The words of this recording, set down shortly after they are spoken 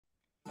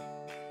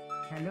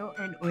Hello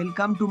and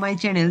welcome to my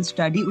channel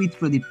Study with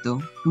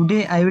Pradipto.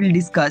 Today I will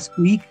discuss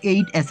Week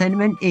 8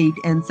 Assignment 8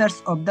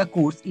 answers of the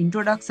course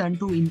Introduction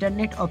to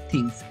Internet of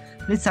Things.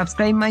 Please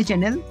subscribe my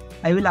channel.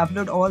 I will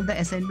upload all the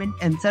assignment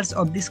answers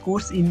of this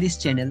course in this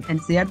channel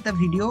and share the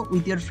video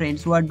with your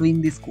friends who are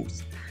doing this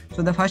course.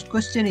 So the first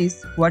question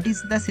is, what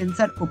is the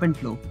sensor open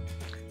flow?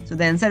 So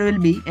the answer will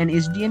be an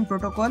SDN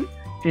protocol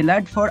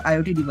tailored for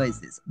IoT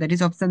devices. That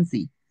is option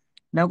C.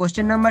 Now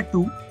question number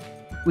 2.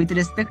 With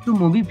respect to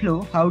movie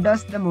flow, how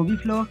does the movie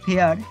flow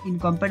fare in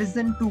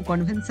comparison to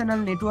conventional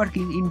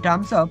networking in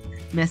terms of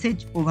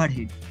message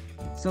overhead?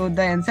 So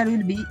the answer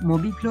will be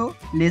movie flow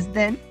less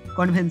than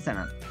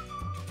conventional.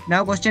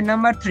 Now question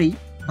number 3.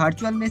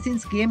 Virtual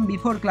machines came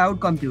before cloud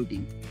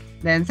computing.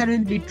 The answer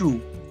will be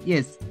true.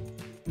 Yes.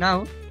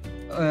 Now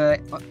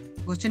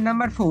question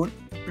number 4.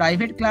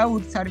 Private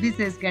cloud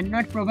services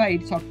cannot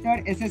provide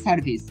software as a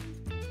service.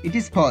 It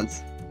is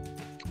false.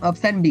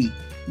 Option B.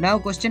 Now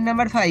question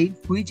number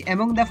 5. Which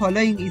among the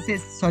following is a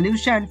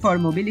solution for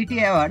mobility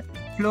aware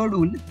flow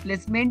rule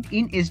placement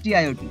in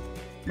SDIoT?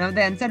 Now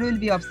the answer will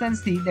be option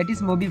C, that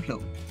is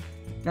MobiFlow.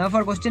 Now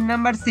for question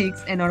number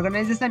 6. An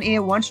organization A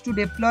wants to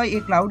deploy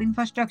a cloud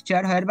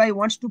infrastructure whereby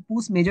wants to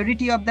push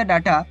majority of the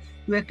data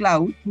to a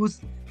cloud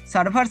whose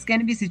servers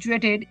can be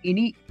situated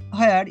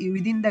anywhere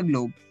within the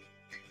globe.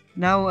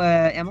 Now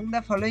among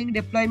the following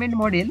deployment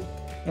model,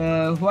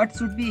 what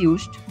should be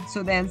used?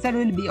 So the answer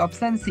will be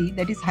option C,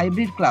 that is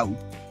hybrid cloud.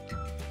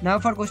 Now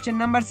for question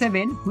number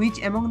 7,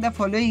 which among the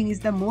following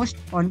is the most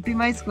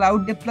on-premise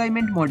cloud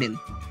deployment model?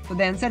 So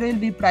the answer will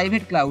be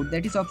private cloud,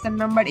 that is option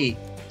number A.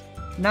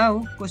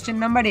 Now question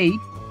number 8,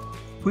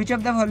 which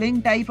of the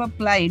following type of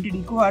client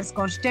requires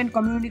constant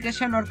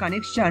communication or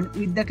connection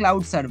with the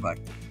cloud server?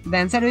 The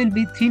answer will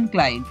be thin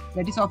client,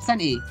 that is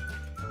option A.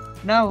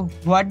 Now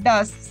what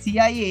does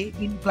CIA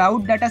in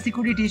cloud data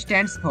security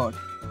stands for?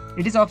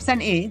 It is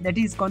option A, that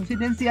is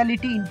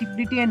confidentiality,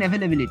 integrity and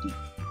availability.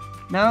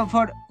 Now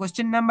for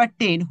question number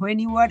 10, when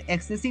you are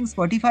accessing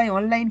Spotify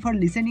online for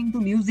listening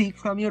to music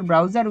from your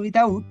browser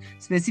without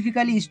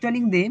specifically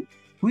installing them,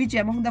 which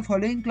among the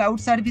following cloud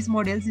service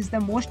models is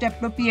the most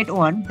appropriate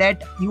one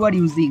that you are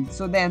using?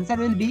 So the answer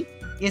will be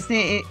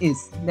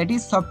SaaS, that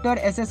is software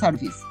as a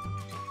service.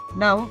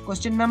 Now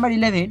question number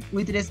 11,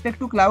 with respect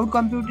to cloud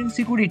computing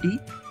security,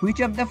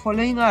 which of the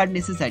following are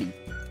necessary?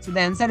 So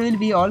the answer will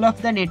be all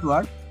of the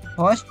network,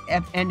 host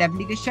and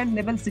application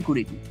level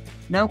security.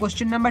 Now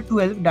question number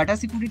 12, data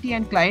security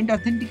and client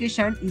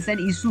authentication is an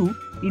issue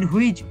in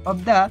which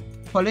of the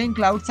following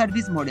cloud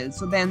service models?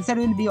 So the answer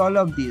will be all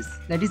of these,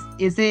 that is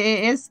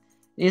SaaS,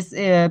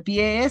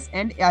 PaaS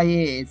and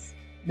IaaS.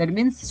 That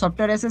means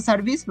software as a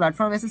service,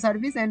 platform as a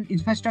service and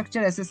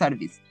infrastructure as a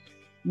service.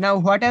 Now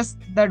what is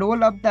the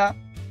role of the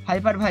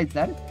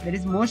hypervisor? That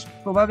is most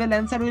probable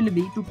answer will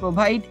be to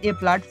provide a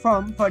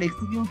platform for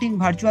executing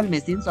virtual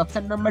machines,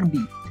 option number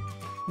B.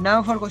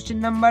 Now for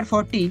question number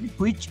 14,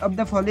 which of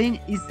the following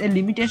is a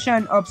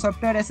limitation of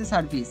software as a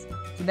service?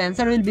 So the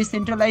answer will be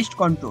centralized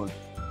control.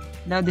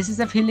 Now this is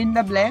a fill in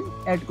the blank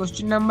at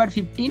question number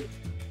 15.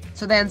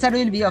 So the answer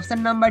will be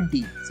option number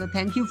D. So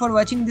thank you for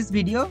watching this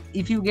video.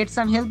 If you get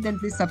some help, then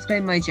please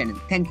subscribe my channel.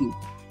 Thank you.